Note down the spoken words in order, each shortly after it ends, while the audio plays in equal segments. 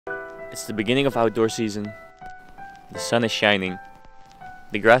It's the beginning of outdoor season. The sun is shining.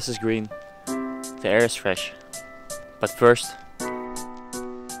 The grass is green. The air is fresh. But first,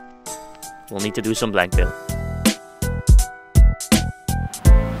 we'll need to do some blank bale.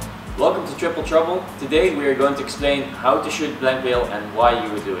 Welcome to Triple Trouble. Today we are going to explain how to shoot blank bale and why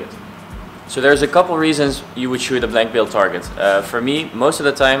you would do it. So there's a couple reasons you would shoot a blank bale target. For me, most of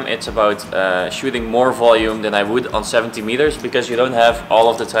the time it's about shooting more volume than I would on 70 meters because you don't have all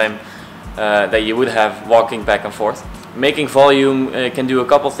of the time that you would have walking back and forth. Making volume can do a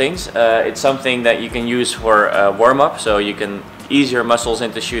couple things. It's something that you can use for warm-up, so you can ease your muscles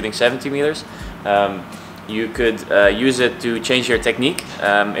into shooting 70 meters. You could use it to change your technique.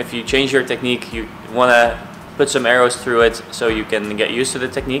 If you change your technique, you want to put some arrows through it so you can get used to the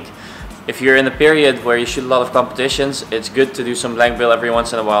technique. If you're in a period where you shoot a lot of competitions, it's good to do some blank bale every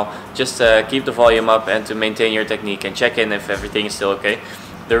once in a while, just to keep the volume up and to maintain your technique and check in if everything is still okay.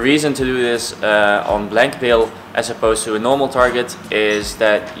 The reason to do this on blank bale as opposed to a normal target is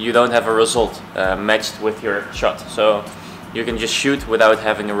that you don't have a result matched with your shot. So you can just shoot without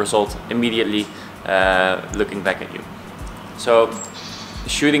having a result immediately looking back at you. So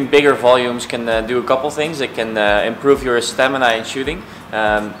shooting bigger volumes can do a couple things. It can improve your stamina in shooting.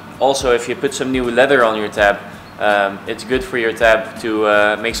 Also, if you put some new leather on your tab, it's good for your tab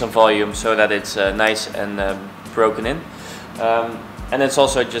to make some volume so that it's nice and broken in. And it's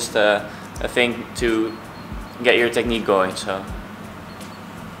also just a thing to get your technique going.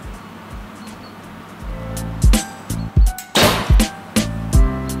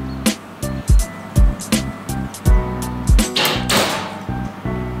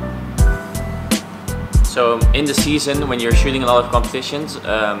 So in the season, when you're shooting a lot of competitions,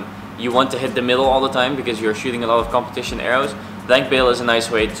 you want to hit the middle all the time because you're shooting a lot of competition arrows. Blank bale is a nice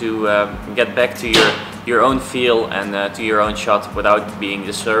way to get back to your own feel and to your own shot without being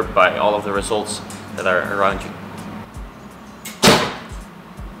disturbed by all of the results that are around you.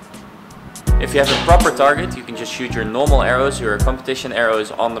 If you have a proper target, you can just shoot your normal arrows, your competition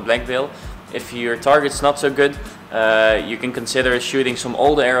arrows on the blank bale. If your target's not so good, you can consider shooting some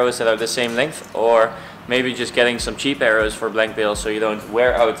old arrows that are the same length, or maybe just getting some cheap arrows for blank bale so you don't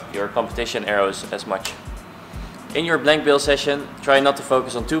wear out your competition arrows as much. In your blank bale session, try not to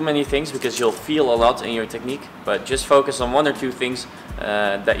focus on too many things because you'll feel a lot in your technique, but just focus on one or two things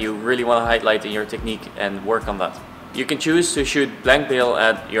that you really want to highlight in your technique and work on that. You can choose to shoot blank bale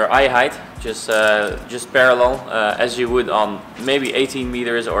at your eye height, just parallel as you would on maybe 18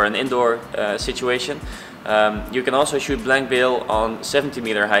 meters or an indoor situation. You can also shoot blank bale on 70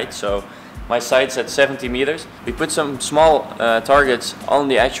 meter height, so my sight's at 70 meters. We put some small targets on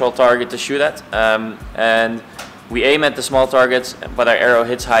the actual target to shoot at, and we aim at the small targets, but our arrow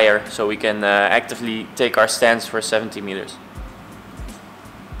hits higher, so we can actively take our stance for 70 meters.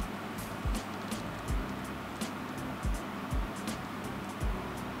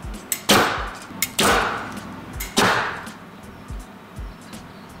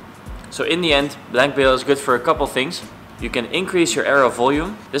 So in the end, blank bale is good for a couple things. You can increase your arrow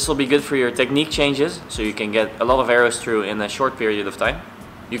volume. This will be good for your technique changes, so you can get a lot of arrows through in a short period of time.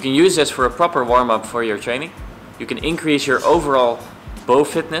 You can use this for a proper warm-up for your training. You can increase your overall bow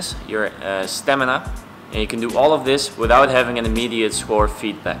fitness, your stamina, and you can do all of this without having an immediate score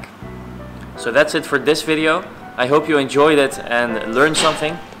feedback. So that's it for this video. I hope you enjoyed it and learned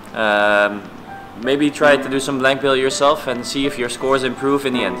something. Maybe try to do some blank bale yourself and see if your scores improve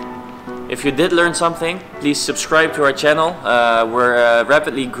in the end. If you did learn something, please subscribe to our channel. We're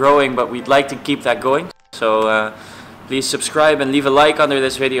rapidly growing, but we'd like to keep that going. So please subscribe and leave a like under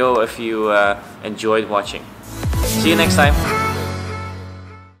this video if you enjoyed watching. See you next time.